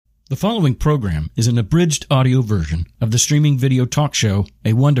The following program is an abridged audio version of the streaming video talk show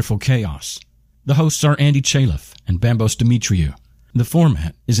A Wonderful Chaos. The hosts are Andy Chaliff and Bambos Demetriou. The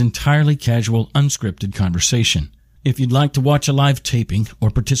format is entirely casual, unscripted conversation. If you'd like to watch a live taping or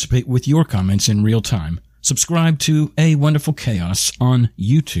participate with your comments in real time, subscribe to A Wonderful Chaos on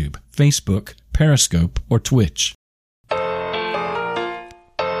YouTube, Facebook, Periscope, or Twitch.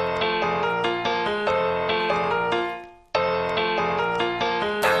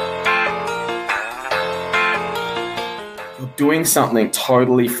 Doing something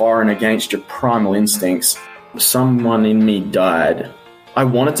totally foreign against your primal instincts. Someone in me died. I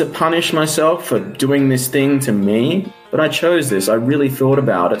wanted to punish myself for doing this thing to me, but I chose this. I really thought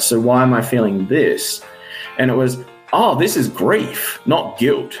about it. So why am I feeling this? And it was, this is grief, not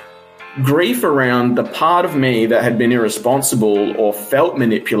guilt. Grief around the part of me that had been irresponsible or felt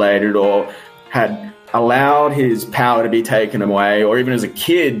manipulated or had allowed his power to be taken away, or even as a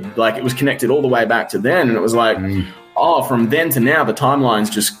kid, like it was connected all the way back to then. And it was like, from then to now, the timeline's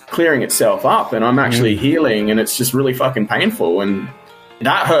just clearing itself up and I'm actually healing, and it's just really fucking painful. And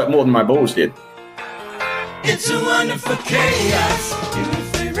that hurt more than my balls did. It's a wonderful chaos,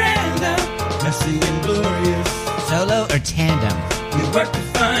 beautifully random, messy and glorious. Solo or tandem? We work to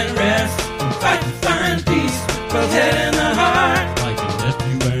find rest and fight to find peace, both head and the heart, Like a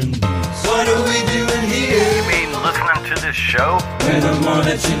nephew and niece. What are we doing here? You mean listening to this show? Where the more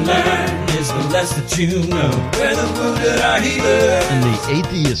that you learn is the less that you know. Where the wounded are healed And the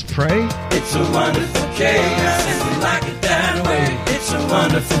atheists pray. It's a wonderful chaos, and we like it that way. It's a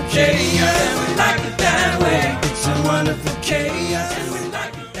wonderful chaos, and we like it that way. It's a wonderful chaos, and we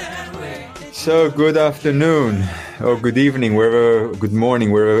like it that way. So good afternoon, or good evening, good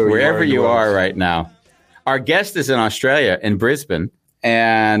morning, wherever you are right now. Our guest is in Australia, in Brisbane,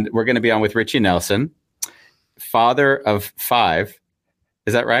 and we're going to be on with Richie Nelson, father of 5.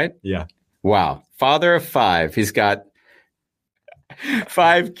 Is that right? Yeah. Wow. Father of 5. He's got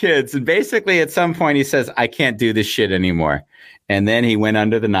 5 kids. And basically at some point he says, I can't do this shit anymore. And then he went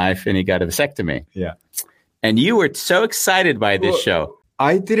under the knife and he got a vasectomy. Yeah. And you were so excited by this show.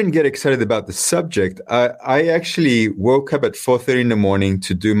 I didn't get excited about the subject. I actually woke up at 4:30 in the morning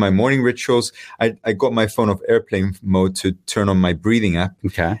to do my morning rituals. I got my phone off airplane mode to turn on my breathing app.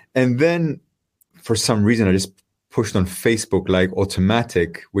 Okay. And then for some reason, I just pushed on Facebook like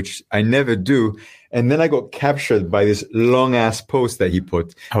automatic, which I never do. And then I got captured by this long ass post that he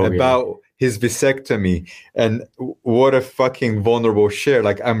put about his vasectomy. And what a fucking vulnerable share.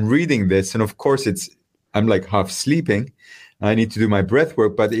 Like I'm reading this, and of course I'm like half sleeping. I need to do my breath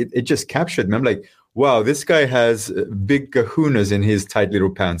work, but it just captured me. I'm like, wow, this guy has big kahunas in his tight little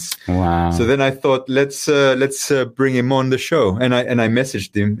pants. Wow. So then I thought, let's bring him on the show. And I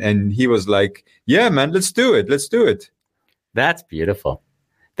messaged him, and he was like, yeah, man, let's do it. Let's do it. That's beautiful.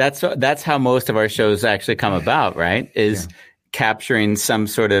 That's how most of our shows actually come about, right? Is capturing some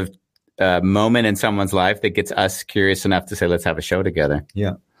sort of moment in someone's life that gets us curious enough to say, let's have a show together.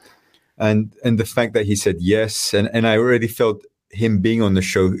 Yeah. And the fact that he said yes, and I already felt him being on the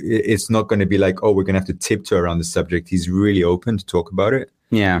show, it's not going to be like, we're going to have to tiptoe around the subject. He's really open to talk about it.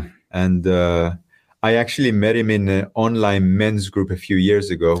 Yeah. And I actually met him in an online men's group a few years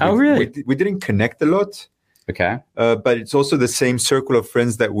ago. Really? We didn't connect a lot. Okay. But it's also the same circle of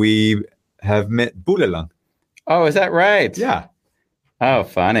friends that we have met Bulelang. Oh, is that right? Yeah. Oh,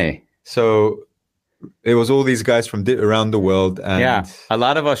 funny. So it was all these guys from around the world. And a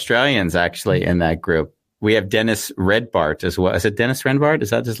lot of Australians actually in that group. We have Dennis Redbart as well. Is it Dennis Redbart? Is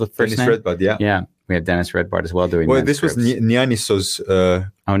that his first name? Dennis Redbart, yeah. Yeah, we have Dennis Redbart as well doing. Well, this was Nianiso's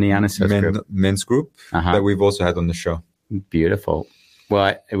men's group that we've also had on the show. Beautiful.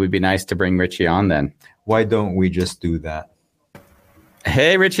 Well, it would be nice to bring Richie on then. Why don't we just do that?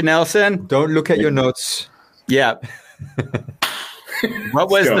 Hey, Richie Nelson. Don't look at your notes. Yeah. What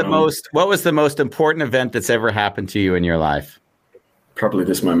was the most important event that's ever happened to you in your life? Probably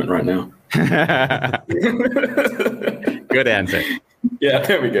this moment right now. Good answer. Yeah,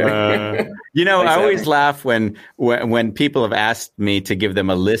 there we go. Exactly. I always laugh when people have asked me to give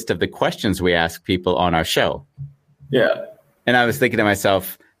them a list of the questions we ask people on our show. Yeah. And I was thinking to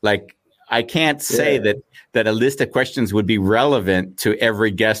myself, like, I can't say that a list of questions would be relevant to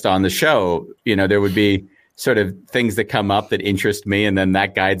every guest on the show. There would be sort of things that come up that interest me, and then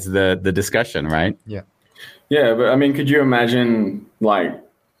that guides the discussion, right? Yeah. Yeah, but I mean, could you imagine like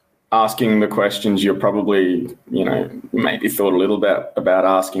asking the questions you're probably, maybe thought a little bit about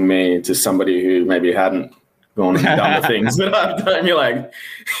asking me to somebody who maybe hadn't gone and done the things that I've done. You're like,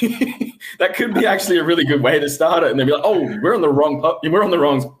 that could be actually a really good way to start it. And they'll be like, oh, we're on the wrong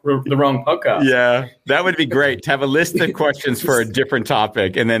podcast. Yeah, that would be great to have a list of questions for a different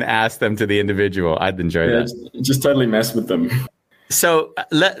topic and then ask them to the individual. I'd enjoy that. Just totally mess with them. So,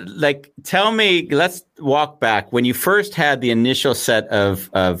 tell me, let's walk back. When you first had the initial set of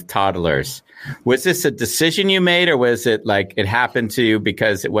toddlers, was this a decision you made, or was it like it happened to you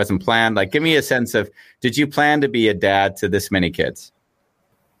because it wasn't planned? Like, give me a sense of, did you plan to be a dad to this many kids?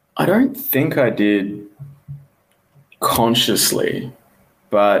 I don't think I did consciously,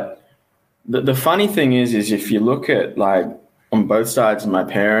 but the funny thing is if you look at like on both sides of my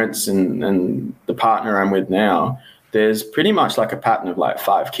parents and the partner I'm with now, there's pretty much like a pattern of like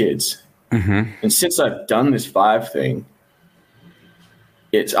 5 kids. Mm-hmm. And since I've done this 5 thing,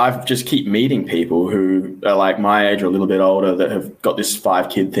 I've just keep meeting people who are like my age or a little bit older that have got this 5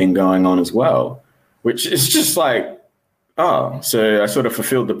 kid thing going on as well, which is just like, oh, so I sort of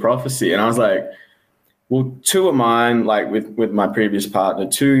fulfilled the prophecy. And I was like, well, 2 of mine, like with my previous partner,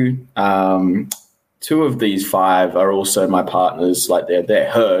 2 of these 5 are also my partners, like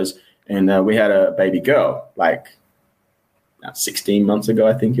they're hers. And we had a baby girl, like 16 months ago,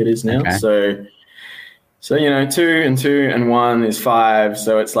 I think it is now. Okay. So, 2 and 2 and 1 is 5.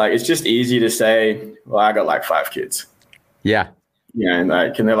 So it's like, it's just easy to say, well, I got like 5 kids. Yeah. And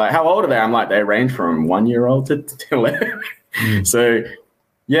they're like, how old are they? I'm like, they range from 1-year-old to 11. So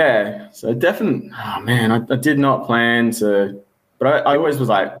yeah. So definitely, oh man, I did not plan to, but I always was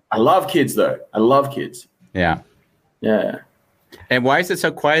like, I love kids though. I love kids. Yeah. Yeah. And why is it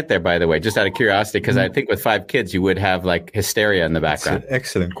so quiet there, by the way? Just out of curiosity, because I think with 5 kids, you would have like hysteria in the background. That's an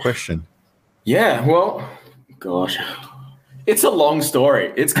excellent question. Yeah, well, gosh, it's a long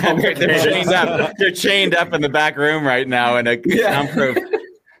story. It's complicated. They're chained up in the back room right now in a soundproof.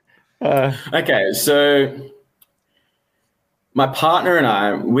 Okay, so my partner and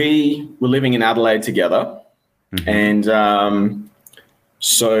I, we were living in Adelaide together. Mm-hmm. And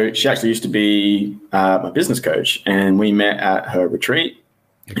so she actually used to be my business coach, and we met at her retreat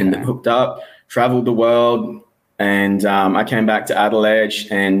and hooked up, traveled the world. And I came back to Adelaide,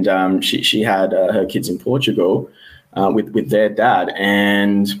 and she had her kids in Portugal with their dad.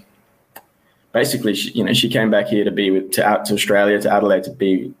 And basically, she came back here to Australia, to Adelaide, to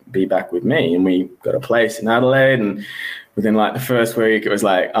be back with me. And we got a place in Adelaide. And within like the first week, it was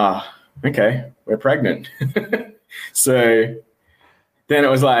like, okay, we're pregnant. So then it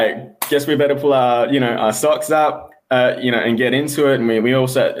was like, guess we better pull our socks up. And get into it. And we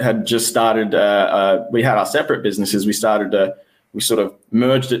also had just started, we had our separate businesses. We sort of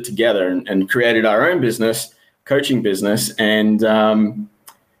merged it together and created our own business, coaching business. And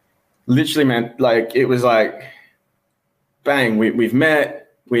literally, man, like it was like, bang, we've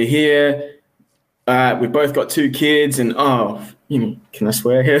met, we're here. We've both got 2 kids and, can I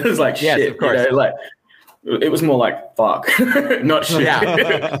swear here? It was like, yes, shit, of course. It was more like, fuck, not shit. Yeah.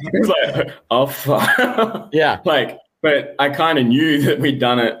 It was like, oh, fuck. Yeah. But I kind of knew that we'd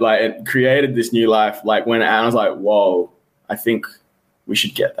done it, like it created this new life. Like when I was like, whoa, I think we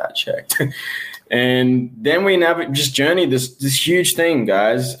should get that checked. And then we just journeyed this huge thing,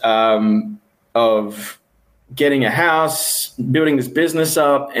 guys, of getting a house, building this business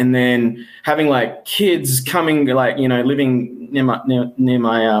up, and then having like kids coming, like, living near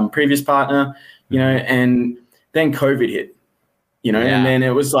my previous partner, and then COVID hit, and then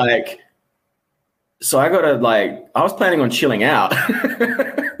it was like, so I was planning on chilling out.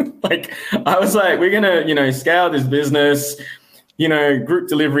 Like I was like, we're going to, scale this business, group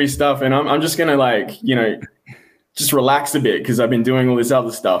delivery stuff. And I'm just going to just relax a bit because I've been doing all this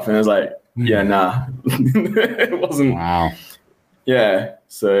other stuff. And I was like, yeah, nah, it wasn't. Wow. Yeah.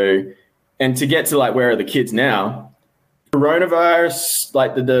 So, and to get to like, where are the kids now? Coronavirus,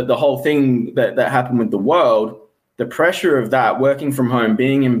 like the whole thing that happened with the world, the pressure of that, working from home,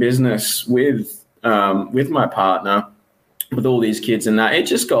 being in business with my partner, with all these kids and that,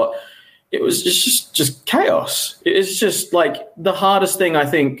 it was just chaos. It's just like the hardest thing. I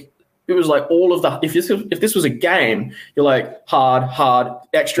think it was like all of the, if this was a game, you're like hard,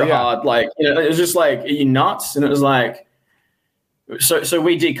 extra hard. Like, it was just like, are you nuts? And it was like, so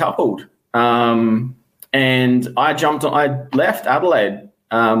we decoupled. And I left Adelaide.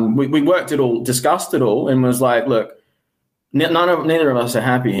 We worked it all, discussed it all, and was like, look, neither of us are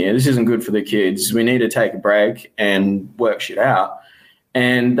happy here. This isn't good for the kids. We need to take a break and work shit out.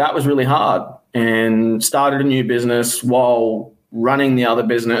 And that was really hard. And started a new business while running the other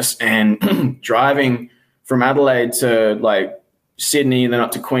business and driving from Adelaide to like Sydney, then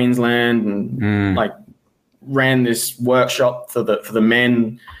up to Queensland, and like ran this workshop for the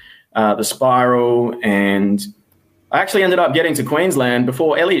men the spiral, and I actually ended up getting to Queensland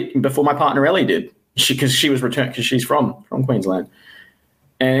before my partner Ellie did, because she was returned, because she's from Queensland,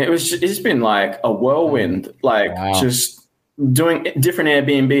 and it's been like a whirlwind, like just doing different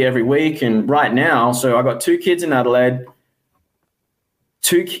Airbnb every week. And right now, so I got 2 kids in Adelaide,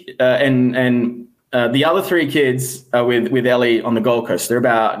 and the other 3 kids are with Ellie on the Gold Coast. They're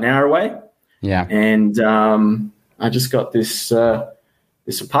about an hour away. Yeah, and I just got this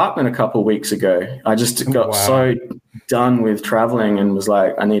apartment a couple of weeks ago. I just got so done with traveling and was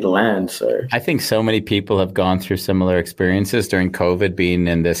like, I need to land. So I think so many people have gone through similar experiences during COVID, being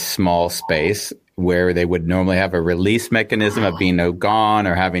in this small space where they would normally have a release mechanism of being gone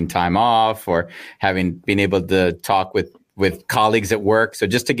or having time off or being able to talk with colleagues at work. So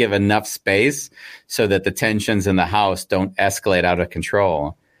just to give enough space so that the tensions in the house don't escalate out of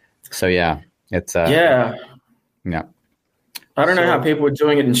control. So it's yeah. I don't know how people are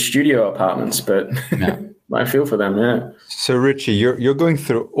doing it in studio apartments, but I feel for them. Yeah. So Richie, you're going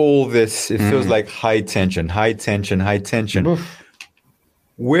through all this. It feels like high tension. Oof.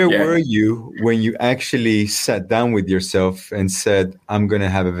 Where were you when you actually sat down with yourself and said, I'm going to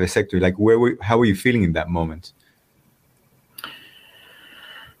have a vasectomy? Like, how were you feeling in that moment?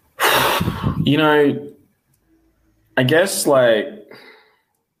 I guess like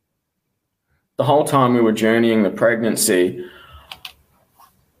the whole time we were journeying the pregnancy,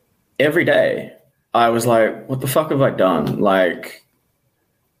 every day I was like, what the fuck have I done? Like,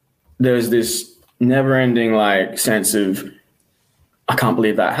 there's this never ending like sense of, I can't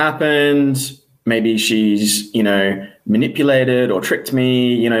believe that happened. Maybe she's, manipulated or tricked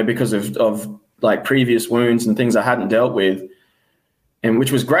me, because of like previous wounds and things I hadn't dealt with. And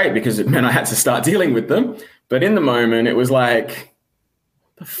which was great because it meant I had to start dealing with them. But in the moment, it was like,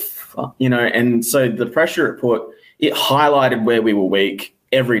 the fuck, and so the pressure it put, it highlighted where we were weak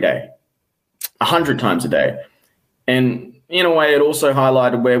every day, 100 times a day. And in a way, it also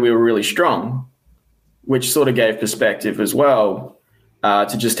highlighted where we were really strong, which sort of gave perspective as well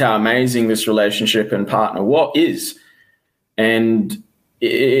to just how amazing this relationship and partner is. And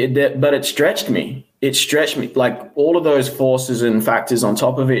but it stretched me. It stretched me, like all of those forces and factors on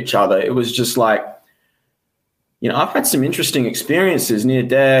top of each other. It was just like, I've had some interesting experiences near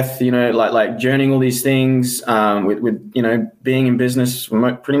death, like journeying all these things with being in business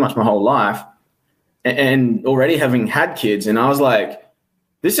for pretty much my whole life and already having had kids. And I was like,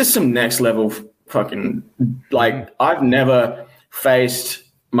 this is some next level fucking, like, I've never faced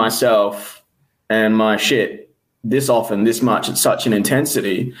myself and my shit this often, this much, at such an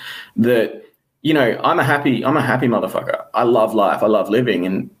intensity that, I'm a happy motherfucker. I love life. I love living.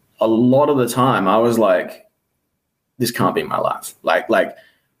 And a lot of the time I was like, this can't be my life. Like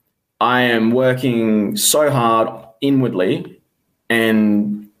I am working so hard inwardly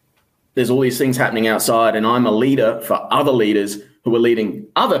and there's all these things happening outside and I'm a leader for other leaders who are leading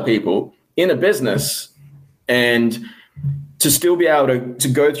other people in a business, and to still be able to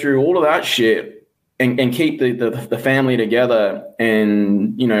go through all of that shit and keep the family together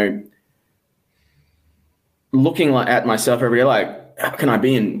and, looking at myself every day, like, how can I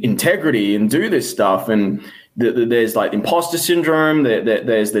be in integrity and do this stuff? And there's like imposter syndrome,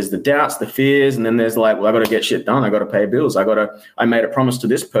 there's the doubts, the fears, and then there's like, well, I got to get shit done. I got to pay bills. I made a promise to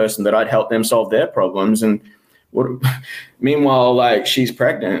this person that I'd help them solve their problems. And meanwhile, like, she's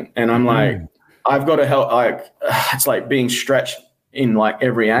pregnant and I'm like, I've got to help. Like, it's like being stretched in like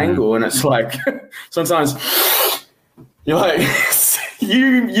every angle. And it's like, sometimes you're like,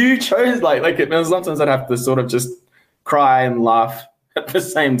 you chose like it. And sometimes I'd have to sort of just cry and laugh at the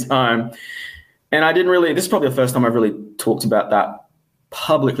same time. And I didn't really, this is probably the first time I've really talked about that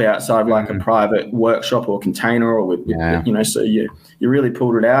publicly outside like a private workshop or container or with so you really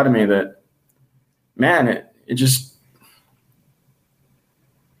pulled it out of me that, man, it just,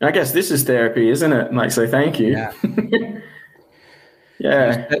 I guess this is therapy, isn't it? Like, so thank you. Yeah.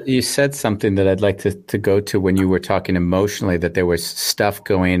 Yeah. You said something that I'd like to go to when you were talking emotionally, that there was stuff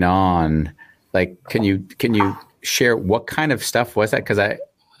going on. Like, can you share what kind of stuff was that? Because I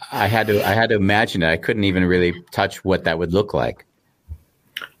had to imagine it. I couldn't even really touch what that would look like.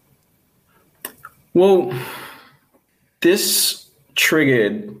 Well, this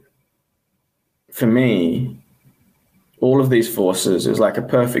triggered for me all of these forces. It was like a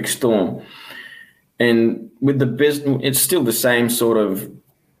perfect storm. And with the business, it's still the same sort of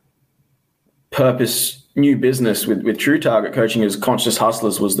purpose, new business with True Target Coaching as Conscious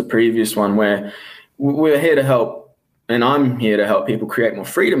Hustlers was the previous one, where we're here to help, and I'm here to help people create more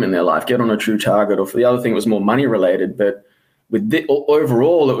freedom in their life, get on a true target. Or for the other thing, it was more money related. But with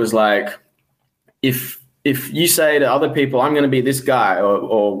overall, it was like, if if you say to other people, I'm going to be this guy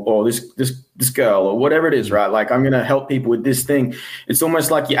or this girl or whatever it is, right? Like, I'm going to help people with this thing. It's almost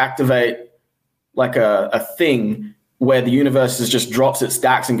like you activate like a thing where the universe just drops its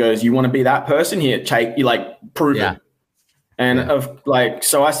stacks and goes, you want to be that person here? You like prove it. And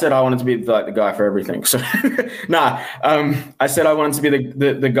so I said I wanted to be like the guy for everything. So I said I wanted to be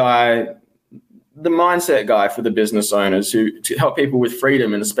the guy, the mindset guy for the business owners to help people with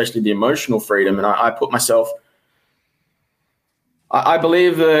freedom, and especially the emotional freedom. And I put myself, I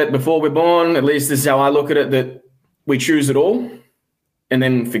believe that before we're born, at least this is how I look at it, that we choose it all and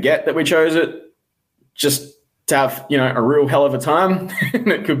then forget that we chose it just to have, a real hell of a time.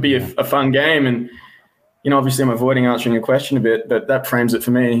 It could be a fun game. And, obviously I'm avoiding answering your question a bit, but that frames it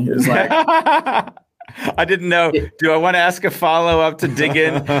for me. It's like, I didn't know. Do I want to ask a follow-up to dig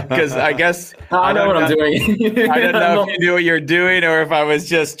in? Because I guess I know what I'm doing. I don't know if you knew what you're doing or if I was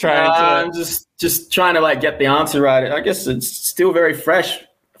just trying to. I'm just trying to like get the answer right. I guess it's still very fresh,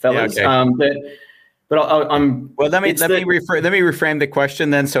 fellas. Yeah, okay. But I'm. Well, let me reframe the question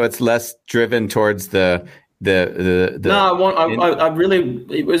then, so it's less driven towards the. No, I really.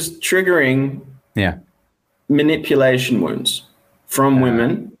 It was triggering. Yeah. Manipulation wounds from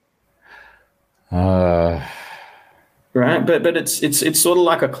women. Right, but it's sort of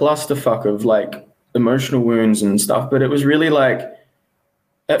like a clusterfuck of like emotional wounds and stuff. But it was really like,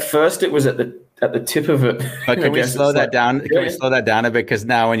 at first it was at the tip of it. Can we slow that down? Can we slow that down a bit? Because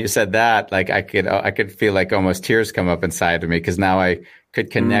now when you said that, like I could feel like almost tears come up inside of me, because now I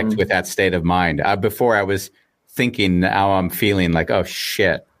could connect with that state of mind. Before I was thinking, now I'm feeling like, oh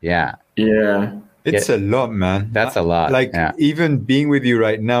shit, yeah. It's a lot, man. That's a lot. Like even being with you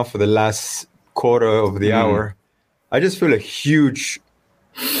right now for the last quarter of the hour, I just feel a huge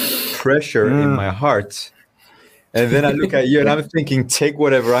pressure in my heart. And then I look at you and I'm thinking, take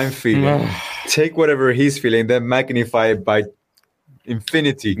whatever I'm feeling, take whatever he's feeling, then magnify it by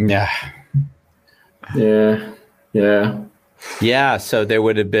infinity. Yeah. So there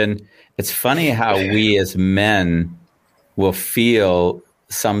would have been, it's funny how we as men will feel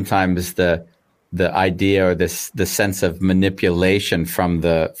sometimes the idea or the sense of manipulation from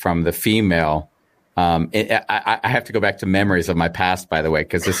the female. I have to go back to memories of my past, by the way,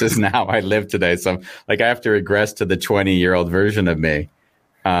 because this is now I live today. So I have to regress to the 20-year-old version of me.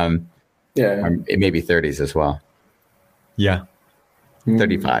 Or maybe 30s as well. Yeah.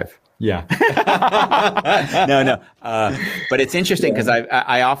 35. Yeah. No. But it's interesting because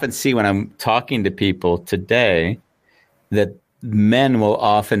I often see when I'm talking to people today that men will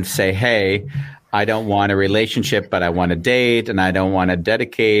often say, hey, I don't want a relationship, but I want to date, and I don't want to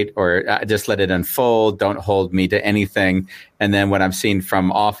dedicate or just let it unfold. Don't hold me to anything. And then what I'm seeing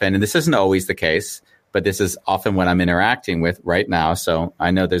from often, and this isn't always the case, but this is often what I'm interacting with right now. So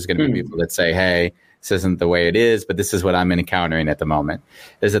I know there's going to be people that say, hey, this isn't the way it is, but this is what I'm encountering at the moment,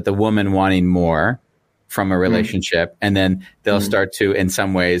 is that the woman wanting more from a relationship, and then they'll start to, in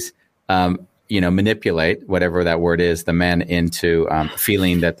some ways, manipulate, whatever that word is, the man into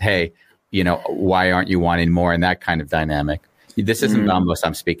feeling that, hey, why aren't you wanting more, in that kind of dynamic. This isn't Vamos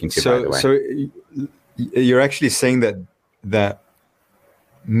I'm speaking to, by the way. So you're actually saying that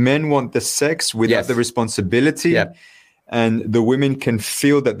men want the sex without the responsibility, and the women can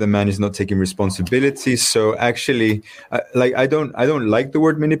feel that the man is not taking responsibility. So actually, I don't like the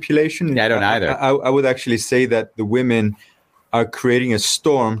word manipulation. Yeah, I don't either. I would actually say that the women are creating a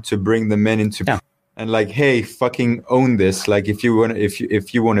storm to bring the men into and like, hey, fucking own this. Like, if you want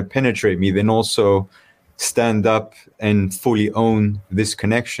to penetrate me, then also stand up and fully own this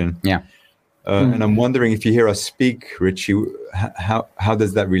connection. Yeah. And I'm wondering, if you hear us speak, Richie, how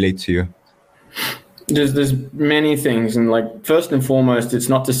does that relate to you? There's many things, and like, first and foremost, it's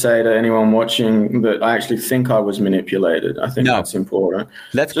not to say to anyone watching that I actually think I was manipulated. I think that's important.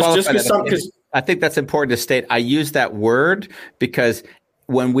 Let's qualify that. I think that's important to state. I use that word because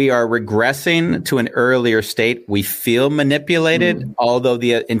when we are regressing to an earlier state, we feel manipulated, although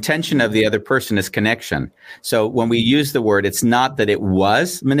the intention of the other person is connection. So when we use the word, it's not that it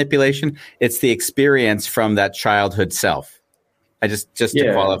was manipulation, it's the experience from that childhood self. I just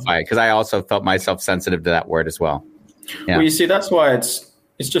to qualify it, because I also felt myself sensitive to that word as well. Yeah. Well, you see, that's why it's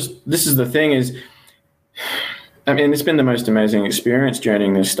just, this is the thing is, I mean, it's been the most amazing experience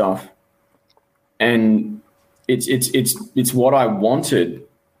journeying this stuff. And it's what I wanted,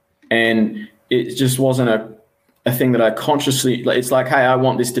 and it just wasn't a thing that I consciously, it's like, hey, I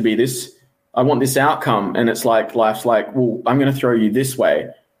want this to be this, I want this outcome. And it's like, life's like, well, I'm going to throw you this way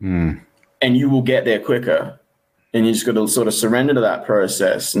and you will get there quicker. And you just got to sort of surrender to that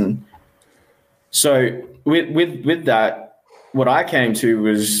process. And so with that, what I came to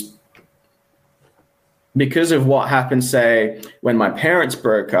was because of what happened, say, when my parents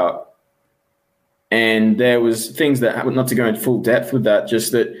broke up, and there was things that, not to go into full depth with that,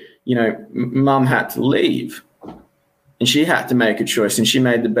 just that, you know, mum had to leave and she had to make a choice, and she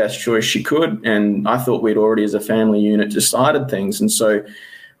made the best choice she could. And I thought we'd already as a family unit decided things. And so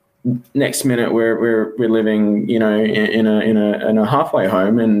next minute we're living, you know, in a halfway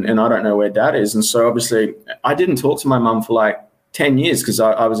home, and I don't know where dad is. And so obviously I didn't talk to my mum for like 10 years because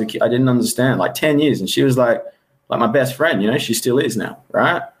I was a kid. I didn't understand, like 10 years. And she was like my best friend, you know, she still is now.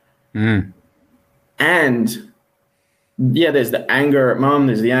 Right. And yeah, there's the anger at mum,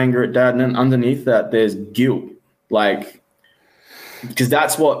 there's the anger at dad. And then underneath that, there's guilt. Like, because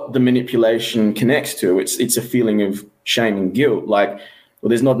that's what the manipulation connects to. It's a feeling of shame and guilt. Like, well,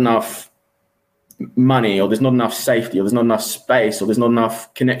 there's not enough money, or there's not enough safety, or there's not enough space, or there's not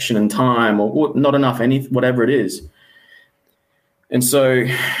enough connection and time, or not enough whatever it is. And so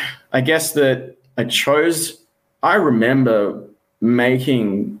I guess that I remember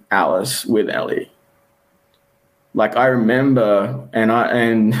making Alice with Ellie. Like, I remember, and I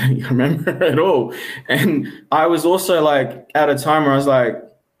remember it all. And I was also like at a time where I was like,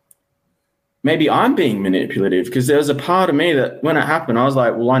 maybe I'm being manipulative, because there was a part of me that when it happened, I was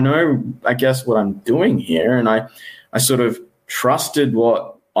like, well, I know, I guess, what I'm doing here. And I sort of trusted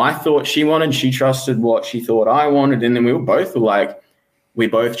what I thought she wanted. She trusted what she thought I wanted. And then we both were like, we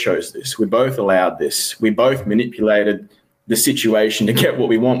both chose this. We both allowed this. We both manipulated the situation to get what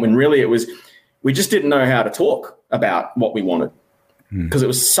we want, when really it was, we just didn't know how to talk about what we wanted, because it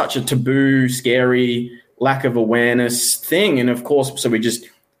was such a taboo, scary, lack of awareness thing. And of course, so we just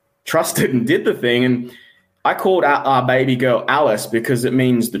trusted and did the thing. And I called out our baby girl Alice because it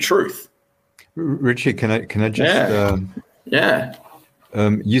means the truth. Richie, can I just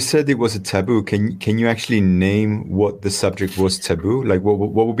you said it was a taboo. Can you actually name what the subject was taboo? Like, what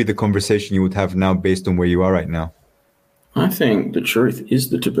would be the conversation you would have now based on where you are right now? I think the truth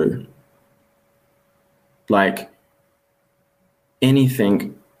is the taboo. Like,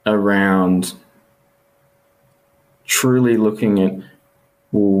 anything around truly looking at,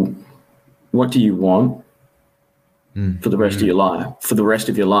 well, what do you want for the rest of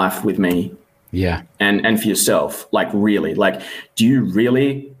your life, with me? Yeah. And for yourself, like, really, like, do you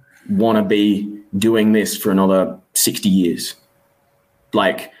really want to be doing this for another 60 years?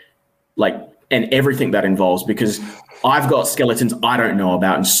 Like, and everything that involves, because I've got skeletons I don't know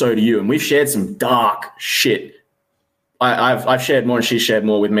about, and so do you. And we've shared some dark shit. I've shared more, and she's shared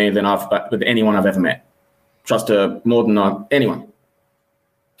more with me than with anyone I've ever met. Trust her more than anyone,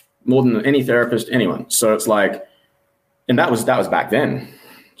 more than any therapist, anyone. So it's like, and that was back then.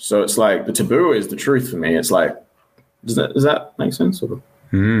 So it's like the taboo is the truth for me. It's like, does that make sense?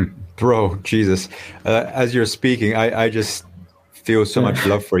 Bro, Jesus, as you're speaking, I just feel so much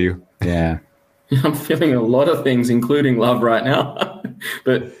love for you. Yeah. I'm feeling a lot of things, including love right now.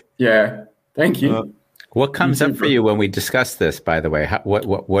 But yeah, thank you. What comes up for you when we discuss this, by the way?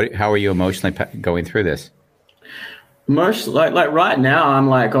 How are you emotionally going through this? Most like right now, I'm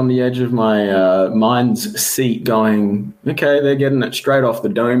like on the edge of my mind's seat going, okay, they're getting it straight off the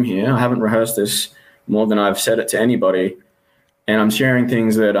dome here. I haven't rehearsed this more than I've said it to anybody. And I'm sharing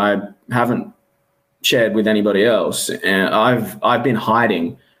things that I haven't shared with anybody else. And I've been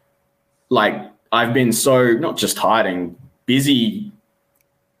hiding. Like, I've been so, not just hiding, busy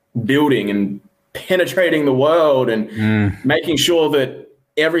building and penetrating the world and making sure that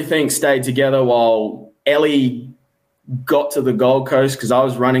everything stayed together while Ellie got to the Gold Coast, because I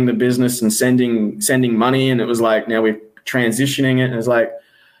was running the business and sending money, and it was like, now we're transitioning it, and it's like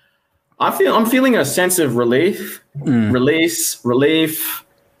I'm feeling a sense of relief, relief,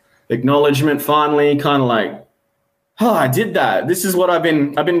 acknowledgement finally, kind of like, oh, I did that. This is what I've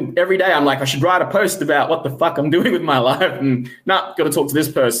been every day. I'm like, I should write a post about what the fuck I'm doing with my life, and got to talk to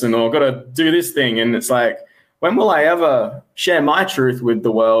this person or got to do this thing. And it's like, when will I ever share my truth with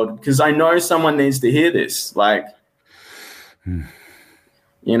the world? Because I know someone needs to hear this. Like,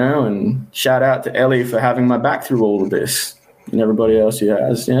 you know, and shout out to Ellie for having my back through all of this, and everybody else who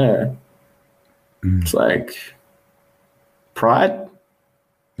has. Yeah. It's like pride.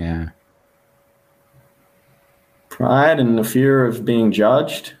 Yeah. Pride and the fear of being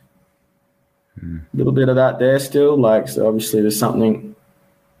judged. A little bit of that there still. Like, so obviously there's something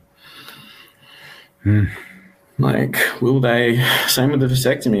like, will they, same with the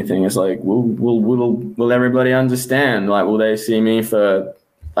vasectomy thing. It's like, will everybody understand? Like, will they see me for,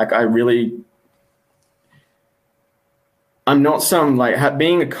 like, I'm not some, like,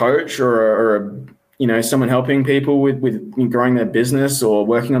 being a coach or a, you know, someone helping people with growing their business or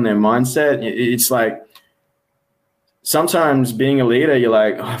working on their mindset. It's like, sometimes being a leader, you're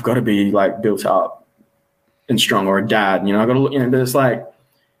like, oh, I've got to be like built up. and strong, or a dad. You know, I got to look. You know, but it's like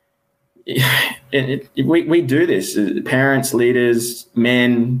we do this. Parents, leaders,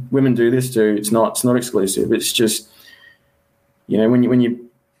 men, women do this too. It's not exclusive. It's just, you know, when you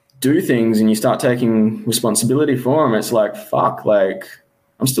do things and you start taking responsibility for them, it's like, fuck, like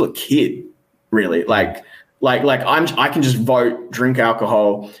I'm still a kid, really. Like I can just vote, drink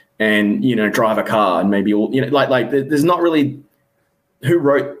alcohol, and, you know, drive a car, and maybe all, you know, like there's not really who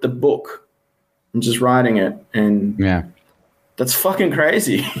wrote the book. I'm just writing it, and yeah, that's fucking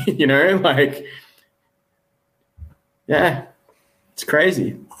crazy, you know, like, yeah, it's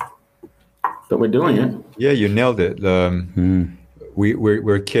crazy, but we're doing it. Yeah, you nailed it.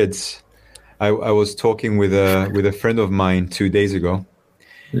 We're kids. I was talking with a friend of mine 2 days ago,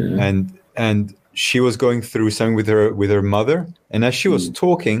 and she was going through something with her mother, and as she was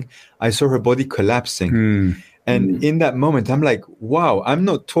talking, I saw her body collapsing. And in that moment, I'm like, wow, I'm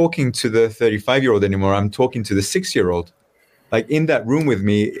not talking to the 35-year-old anymore. I'm talking to the 6-year-old. Like, in that room with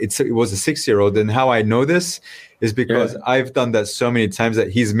me, it was a 6-year-old. And how I know this is because I've done that so many times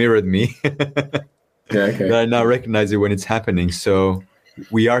that he's mirrored me. That I now recognize it when it's happening. So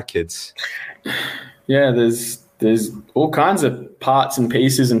we are kids. Yeah, there's all kinds of parts and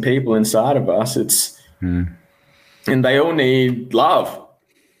pieces and people inside of us. It's and they all need love.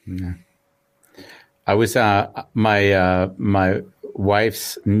 Yeah. I was my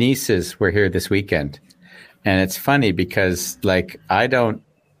wife's nieces were here this weekend, and it's funny because, like, I don't,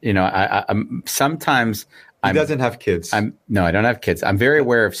 you know, I'm sometimes. He doesn't have kids. No, I don't have kids. I'm very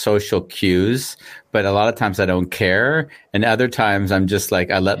aware of social cues, but a lot of times I don't care. And other times I'm just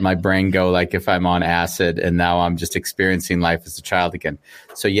like, I let my brain go, like if I'm on acid and now I'm just experiencing life as a child again.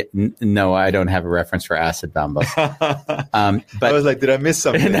 So no, I don't have a reference for acid, Bambos. But I was like, did I miss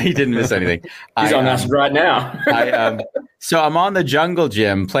something? No, you didn't miss anything. He's on acid right now. So I'm on the jungle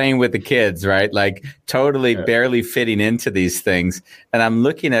gym playing with the kids, right? Like totally barely fitting into these things. And I'm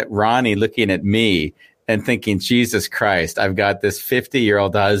looking at Ronnie, looking at me, and thinking, Jesus Christ, I've got this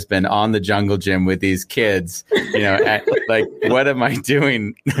 50-year-old husband on the jungle gym with these kids, you know, like, what am I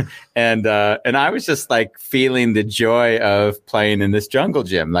doing? And I was just like feeling the joy of playing in this jungle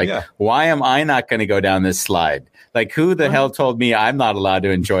gym. Like, why am I not going to go down this slide? Like, who the hell told me I'm not allowed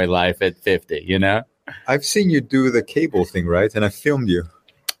to enjoy life at 50, you know? I've seen you do the cable thing, right? And I filmed you.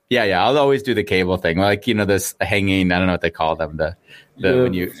 Yeah. I'll always do the cable thing. Like, you know, this hanging, I don't know what they call them.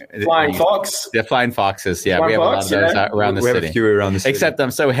 Flying fox. The flying foxes. Yeah. We have a lot of those around the city. We have a few around the city. Except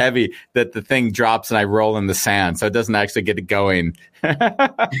I'm so heavy that the thing drops and I roll in the sand. So it doesn't actually get it going. Hey,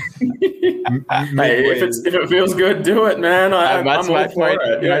 if it feels good, do it, man. I'm all for it.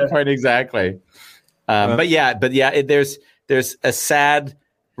 My point exactly. But there's a sad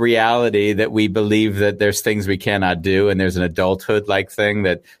reality that we believe that there's things we cannot do, and there's an adulthood like thing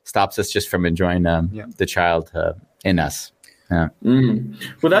that stops us just from enjoying the child in us. Yeah.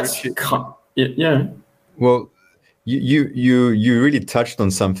 Well, that's yeah. Well, you really touched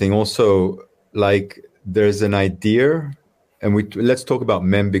on something also. Like, there's an idea, and let's talk about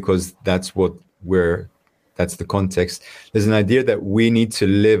men because that's the context. There's an idea that we need to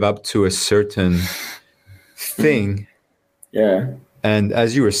live up to a certain thing. Yeah. And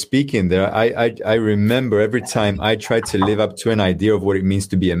as you were speaking there, I remember every time I tried to live up to an idea of what it means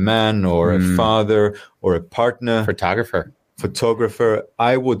to be a man or a father or a partner, photographer,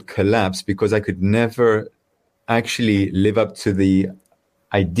 I would collapse because I could never actually live up to the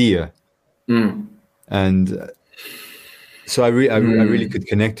idea. And so I really could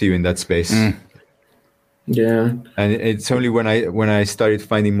connect to you in that space. Yeah. And it's only when I started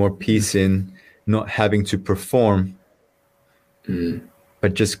finding more peace in not having to perform,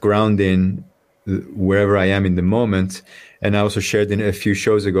 but just grounding wherever I am in the moment. And I also shared in a few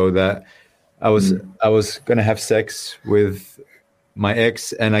shows ago that I was going to have sex with my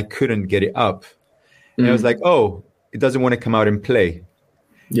ex and I couldn't get it up. And I was like, oh, it doesn't want to come out and play.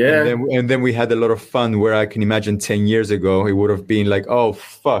 Yeah. And then we had a lot of fun where I can imagine 10 years ago, it would have been like, oh,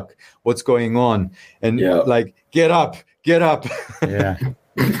 fuck, what's going on? And like, get up. Yeah.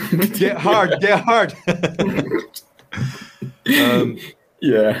 Get hard.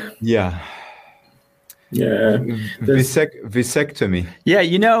 Vasectomy. Yeah,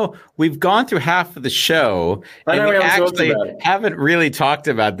 you know, we've gone through half of the show, and we actually haven't really talked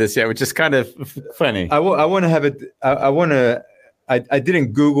about this yet, which is kind of funny. I want to have it. I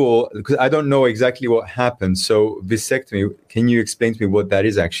didn't Google because I don't know exactly what happened. So vasectomy, can you explain to me what that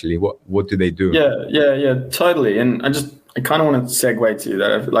is actually? What do they do? Yeah, totally. And I kind of want to segue to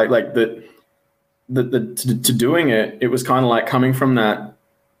that, like to doing it. It was kind of like coming from that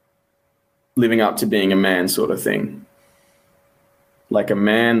living up to being a man sort of thing, like a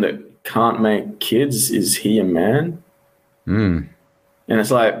man that can't make kids, is he a man? Mm. And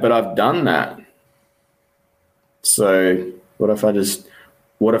it's like, but I've done that. So what if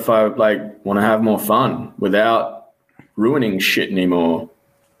I like want to have more fun without ruining shit anymore?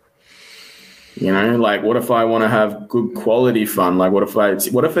 You know, like what if I want to have good quality fun? Like what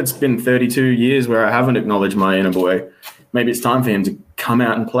if it's been 32 years where I haven't acknowledged my inner boy? Maybe it's time for him to come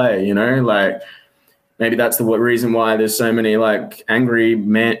out and play, you know, like maybe that's the reason why there's so many like angry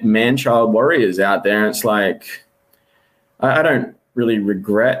man-child warriors out there. It's like, I don't really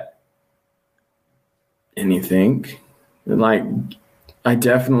regret anything. Like, I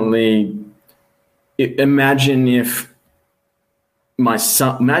definitely imagine if my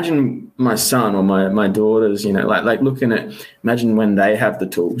son or my daughters, you know, like looking at, imagine when they have the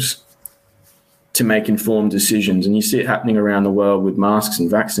tools to make informed decisions, and you see it happening around the world with masks and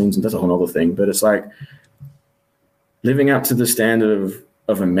vaccines, and that's a whole other thing. But it's like living up to the standard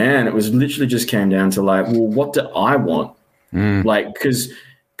of a man. It was literally just came down to like, well, what do I want? Like, because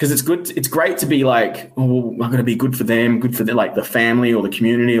it's good. It's great to be like, oh, I'm going to be good for them, like the family or the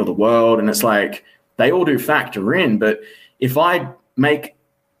community or the world. And it's like, they all do factor in. But if I make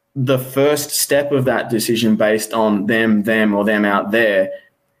the first step of that decision based on them or them out there,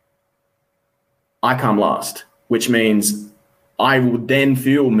 I come last, which means I would then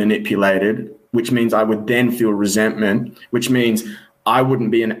feel manipulated, which means I would then feel resentment, which means I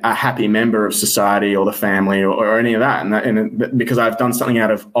wouldn't be a happy member of society or the family or any of that. And because I've done something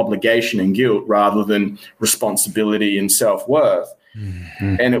out of obligation and guilt rather than responsibility and self-worth.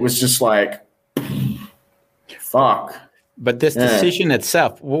 Mm-hmm. And it was just like, fuck. But this decision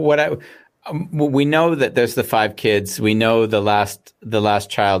itself, we know that there's the 5 kids. We know the last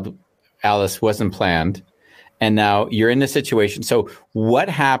child, Alice, wasn't planned. And now you're in this situation. So what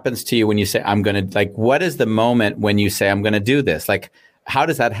happens to you when you say, I'm going to, like, what is the moment when you say, I'm going to do this? Like, how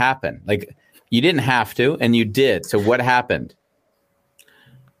does that happen? Like, you didn't have to, and you did. So what happened?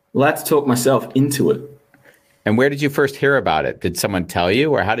 Well, I had to talk myself into it. And where did you first hear about it? Did someone tell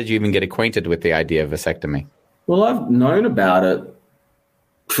you, or how did you even get acquainted with the idea of vasectomy? Well, I've known about it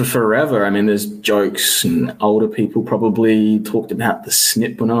for forever. I mean, there's jokes, and older people probably talked about the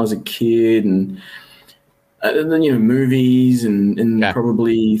snip when I was a kid, and then, you know, movies and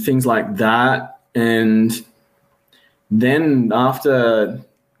probably things like that. And then after,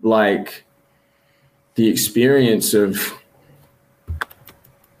 like, the experience of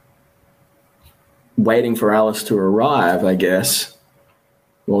waiting for Alice to arrive, I guess,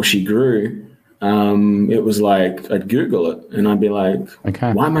 while she grew, it was like I'd Google it, and I'd be like,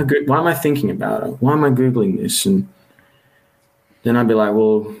 okay, why am I thinking about it? Why am I Googling this? And then I'd be like,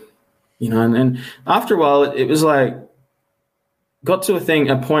 well, you know, and after a while, it was like, got to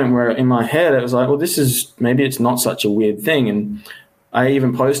a point where in my head, it was like, well, maybe it's not such a weird thing. And I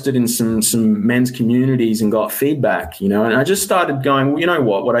even posted in some men's communities and got feedback, you know, and I just started going, well, you know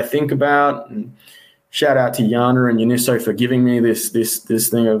what I think about, and shout out to Yana and Yuniso for giving me this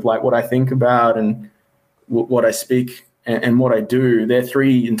thing of like what I think about and what I speak and what I do. They're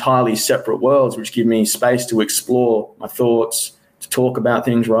 3 entirely separate worlds, which give me space to explore my thoughts, to talk about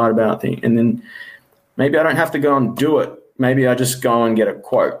things, write about things. And then maybe I don't have to go and do it. Maybe I just go and get a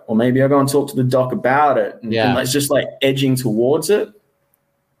quote, or maybe I go and talk to the doc about it. And it's just like edging towards it.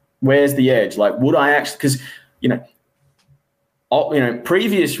 Where's the edge? Like, would I actually, because, you know,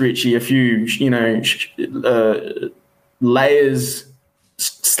 previous Richie, a few, you know, layers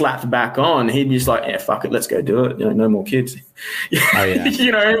slapped back on, he'd be just like, yeah, fuck it, let's go do it. You know, no more kids. Oh, yeah.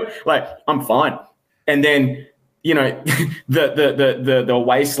 You know, like, I'm fine. And then, you know, the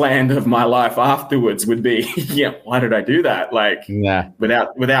wasteland of my life afterwards would be, yeah, why did I do that? Like,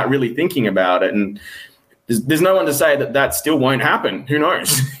 without really thinking about it. And there's no one to say that still won't happen. Who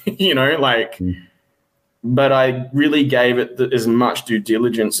knows? You know, like, but I really gave it as much due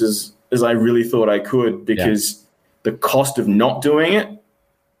diligence as I really thought I could, because the cost of not doing it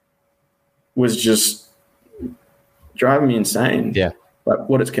was just driving me insane. Yeah. Like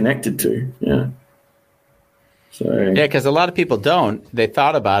what it's connected to. Yeah. So, because a lot of people don't. They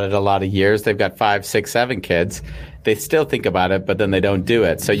thought about it a lot of years. They've got 5, 6, 7 kids. They still think about it, but then they don't do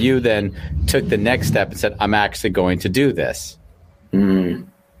it. So you then took the next step and said, I'm actually going to do this. And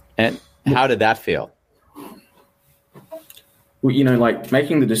how did that feel? Well, you know, like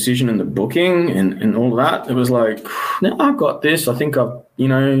making the decision and the booking and all that, it was like, now I've got this. I think I've, you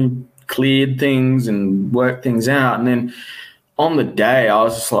know, cleared things and worked things out. And then on the day, I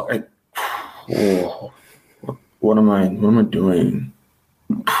was just like, oh, what am I doing?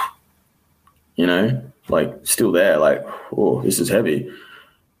 You know, like still there, like, oh, this is heavy.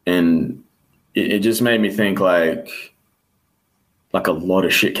 And it just made me think like, like a lot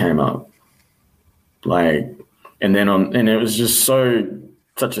of shit came up. Like, and it was just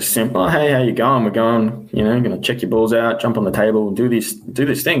such a simple, hey, how you going? We're going, going to check your balls out, jump on the table, do this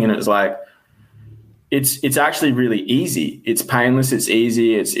thing. And it was like, it's actually really easy. It's painless. It's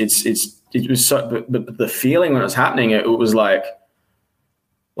easy. It was so, but the feeling when it was happening, it was like,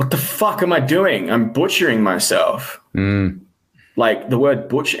 what the fuck am I doing? I'm butchering myself. Like the word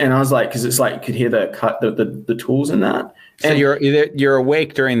butcher. And I was like, cause it's like, you could hear the tools in that. So and you're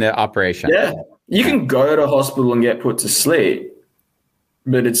awake during the operation. Yeah. You can go to hospital and get put to sleep,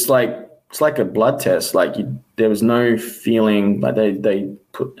 but it's like a blood test. Like there was no feeling, like they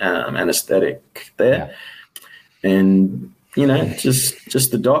put anesthetic there, and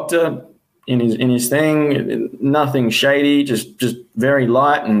just the doctor in his thing, nothing shady, just very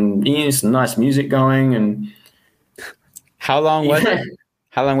light and some nice music going. And how long was it?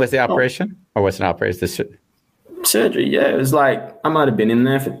 How long was the operation, or was it an operation? Surgery. Yeah, it was like I might have been in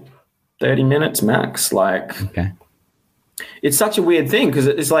there for 30 minutes max. Like, okay. It's such a weird thing because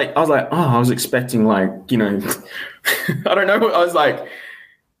it's like, I was like, I was expecting like, I don't know. I was like,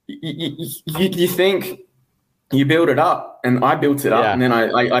 you think you build it up, and I built it up, and then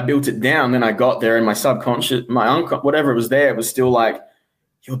I built it down. Then I got there, and my subconscious, whatever was there was still like,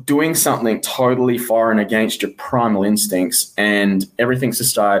 you're doing something totally foreign against your primal instincts, and everything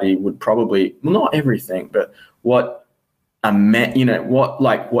society would probably, well, not everything, but what but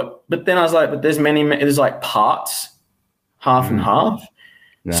then I was like, but there's like parts, half and half.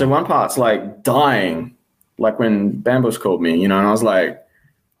 Yeah. So one part's like dying, like when Bambos called me, and I was like,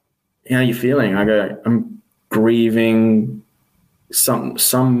 how are you feeling? I go, I'm grieving.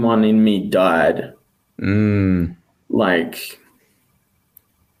 Someone in me died. Like,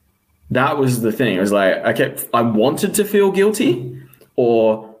 that was the thing. It was like, I wanted to feel guilty,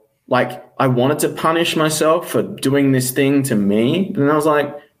 or like I wanted to punish myself for doing this thing to me. And I was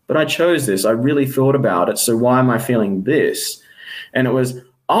like, but I chose this. I really thought about it. So why am I feeling this? And it was,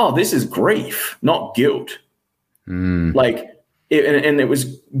 this is grief, not guilt. Like, it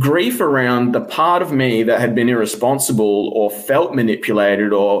was grief around the part of me that had been irresponsible or felt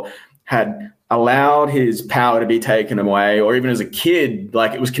manipulated or had allowed his power to be taken away, or even as a kid,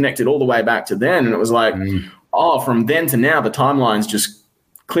 like it was connected all the way back to then. And it was like, from then to now, the timeline's just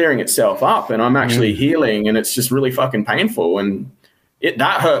clearing itself up, and I'm actually healing, and it's just really fucking painful. And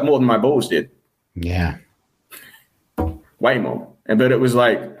that hurt more than my balls did. Yeah. Way more. But it was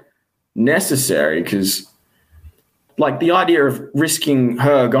like necessary, because like the idea of risking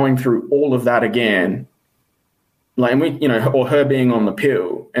her going through all of that again, like, and we, or her being on the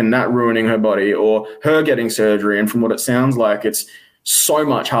pill and that ruining her body, or her getting surgery. And from what it sounds like, it's so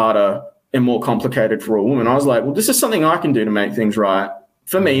much harder and more complicated for a woman. I was like, well, this is something I can do to make things right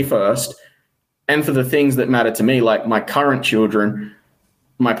for me first, and for the things that matter to me, like my current children,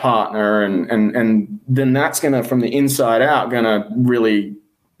 my partner, and then that's going to, from the inside out, going to really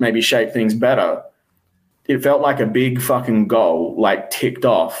maybe shape things better. It felt like a big fucking goal, like ticked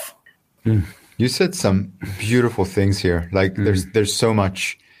off. You said some beautiful things here. Like there's so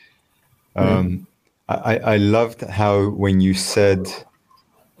much. I loved how when you said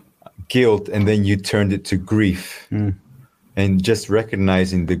guilt and then you turned it to grief, and just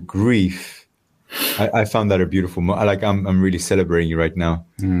recognizing the grief. I found that a beautiful like I'm really celebrating you right now.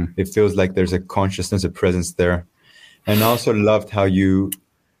 It feels like there's a consciousness, a presence there. And I also loved how you,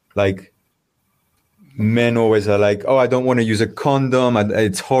 like, men always are like, I don't want to use a condom,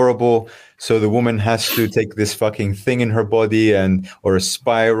 it's horrible. So the woman has to take this fucking thing in her body or a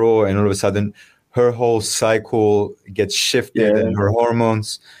spiral, and all of a sudden her whole cycle gets shifted and her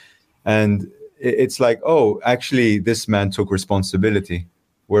hormones. And it's like, actually this man took responsibility,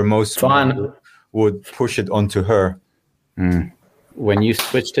 where most men would push it onto her. When you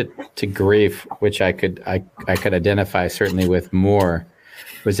switched it to grief, which I could identify certainly with more,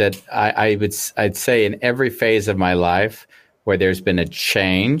 was that I'd say in every phase of my life where there's been a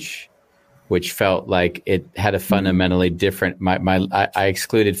change, which felt like it had a fundamentally different. I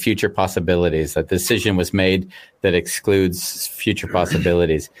excluded future possibilities. A decision was made that excludes future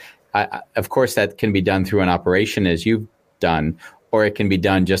possibilities. Of course, that can be done through an operation, as you've done, or it can be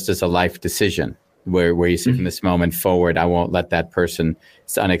done just as a life decision, where you say from this moment forward, I won't let that person.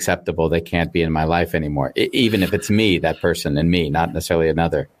 It's unacceptable. They can't be in my life anymore. Even if it's me, that person, and me, not necessarily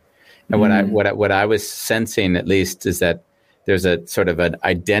another. And what I was sensing, at least, is that there's a sort of an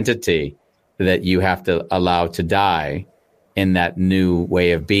identity that you have to allow to die in that new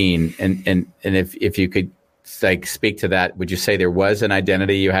way of being. And if you could like speak to that, would you say there was an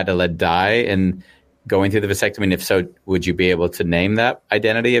identity you had to let die in going through the vasectomy? And if so, would you be able to name that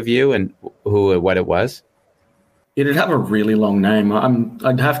identity of you and what it was? It'd have a really long name.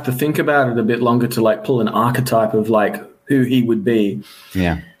 I'd have to think about it a bit longer to like pull an archetype of like who he would be.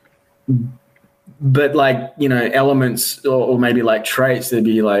 Yeah. But like, you know, elements or maybe like traits, there'd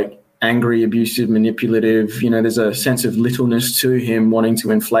be like angry, abusive, manipulative. You know, there's a sense of littleness to him, wanting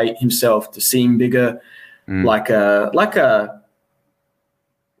to inflate himself to seem bigger, like a,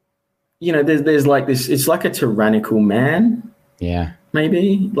 you know, there's like this. It's like a tyrannical man. Yeah.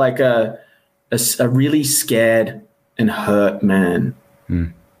 Maybe like a really scared and hurt man. A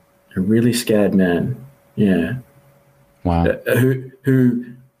really scared man. Yeah. Wow. Who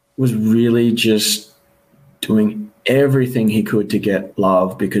was really just doing everything he could to get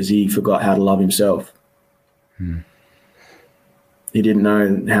love because he forgot how to love himself. He didn't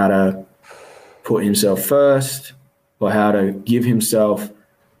know how to put himself first or how to give himself.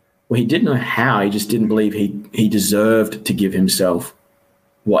 Well, he did know how. He just didn't believe he deserved to give himself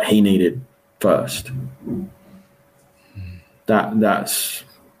what he needed first. That's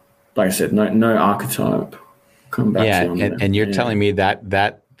like I said, no archetype. Come back to you on and you're telling me that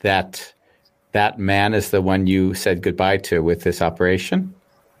man is the one you said goodbye to with this operation?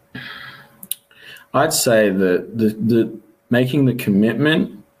 I'd say that the making the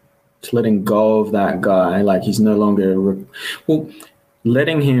commitment to letting go of that guy, like he's no longer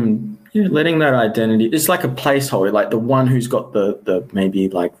letting that identity. It's like a placeholder, like the one who's got the maybe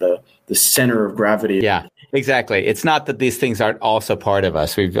like the center of gravity. Yeah, exactly. It's not that these things aren't also part of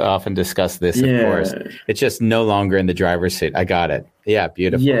us. We've often discussed this, of course. It's just no longer in the driver's seat. I got it. Yeah,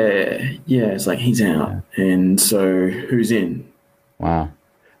 beautiful. Yeah. It's like he's out, and so who's in? Wow.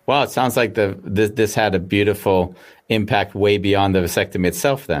 Well, it sounds like this had a beautiful impact way beyond the vasectomy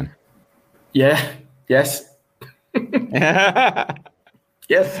itself. Then. Yeah. Yes.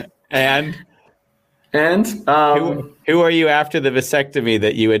 Yes. And who are you after the vasectomy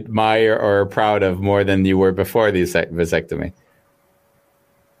that you admire or are proud of more than you were before the vasectomy?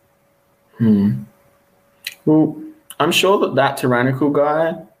 Well, I'm sure that tyrannical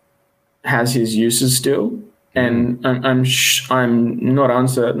guy has his uses still, and I'm not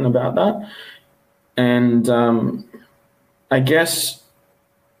uncertain about that. And I guess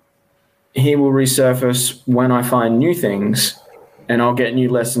he will resurface when I find new things, and I'll get new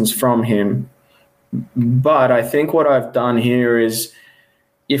lessons from him. But I think what I've done here is,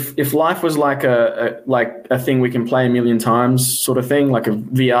 if life was like a thing we can play a million times sort of thing, like a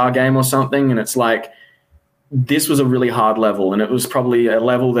VR game or something, and it's like this was a really hard level, and it was probably a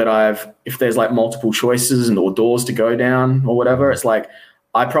level that if there's like multiple choices or doors to go down or whatever, it's like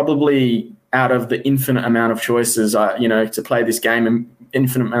I probably, out of the infinite amount of choices, to play this game in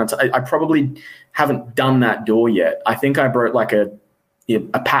infinite amounts, I probably haven't done that door yet. I think I broke like a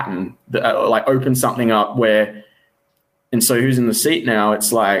pattern that like opened something up where, and so who's in the seat now?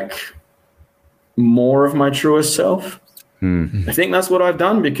 It's like more of my truest self. I think that's what I've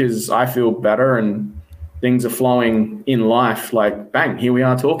done because I feel better and things are flowing in life. Like bang, here we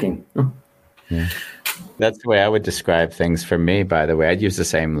are talking. Yeah. That's the way I would describe things for me, by the way. I'd use the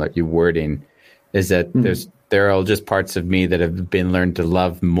same wording, is that there are just parts of me that have been learned to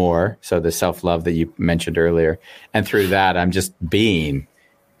love more. So the self-love that you mentioned earlier. And through that, I'm just being.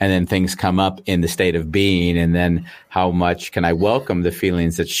 And then things come up in the state of being. And then how much can I welcome the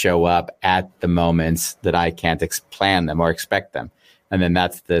feelings that show up at the moments that I can't plan them or expect them? And then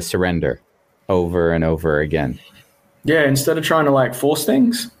that's the surrender over and over again. Yeah, instead of trying to like force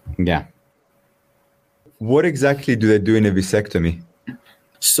things. Yeah. What exactly do they do in a vasectomy?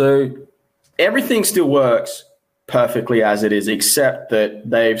 So everything still works perfectly as it is, except that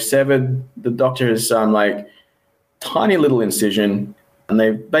they've severed, the doctor has done like tiny little incision, and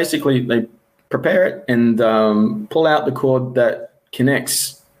they prepare it and pull out the cord that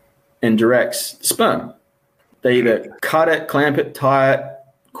connects and directs the sperm. They either cut it, clamp it, tie it,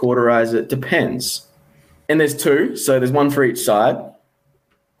 cauterize it, depends. And there's two, so there's one for each side.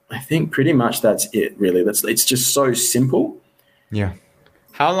 I think pretty much that's it, really. It's just so simple. Yeah.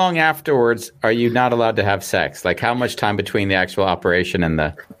 How long afterwards are you not allowed to have sex? Like how much time between the actual operation and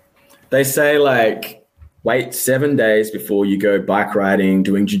the... They say like wait 7 days before you go bike riding,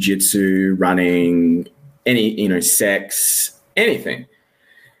 doing jiu-jitsu, running, any, sex, anything.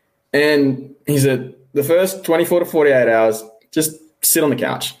 And he said the first 24 to 48 hours, just sit on the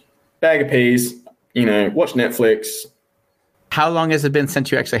couch, bag of peas, watch Netflix. How long has it been since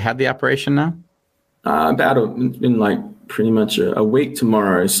you actually had the operation now? It's been like pretty much a week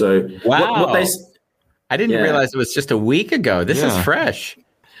tomorrow. So wow. I didn't realize it was just a week ago. This is fresh.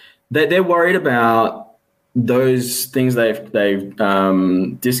 They're worried about those things they've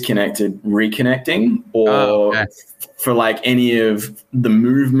disconnected, reconnecting, or for like any of the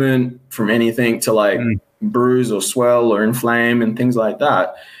movement from anything to like bruise or swell or inflame and things like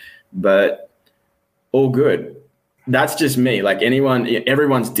that. But all good. That's just me. Like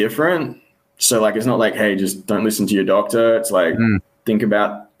everyone's different. So like, it's not like, hey, just don't listen to your doctor. It's like, think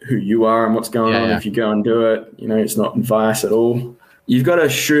about who you are and what's going on. If you go and do it, it's not advice at all. You've got to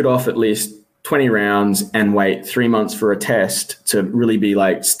shoot off at least 20 rounds and wait 3 months for a test to really be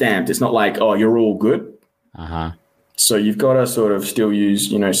like stamped. It's not like, oh, you're all good. So you've got to sort of still use,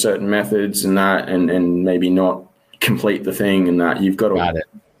 certain methods and that, and maybe not complete the thing and that. You've got to. Got it.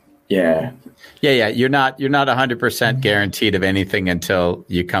 Yeah. Yeah. You're not 100% guaranteed of anything until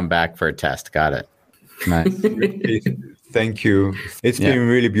you come back for a test. Got it. Nice. Thank you. It's been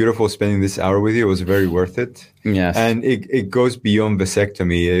really beautiful spending this hour with you. It was very worth it. Yes. And it goes beyond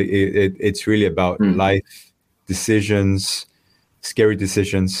vasectomy. It's really about life decisions, scary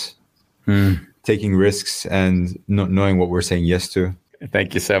decisions, taking risks, and not knowing what we're saying yes to.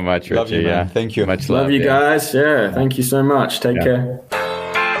 Thank you so much, Richie. Love you, man. Thank you. Much love you guys. Yeah. Thank you so much. Take care.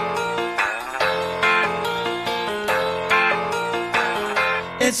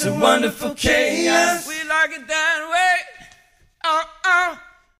 It's a wonderful chaos. We like it that way.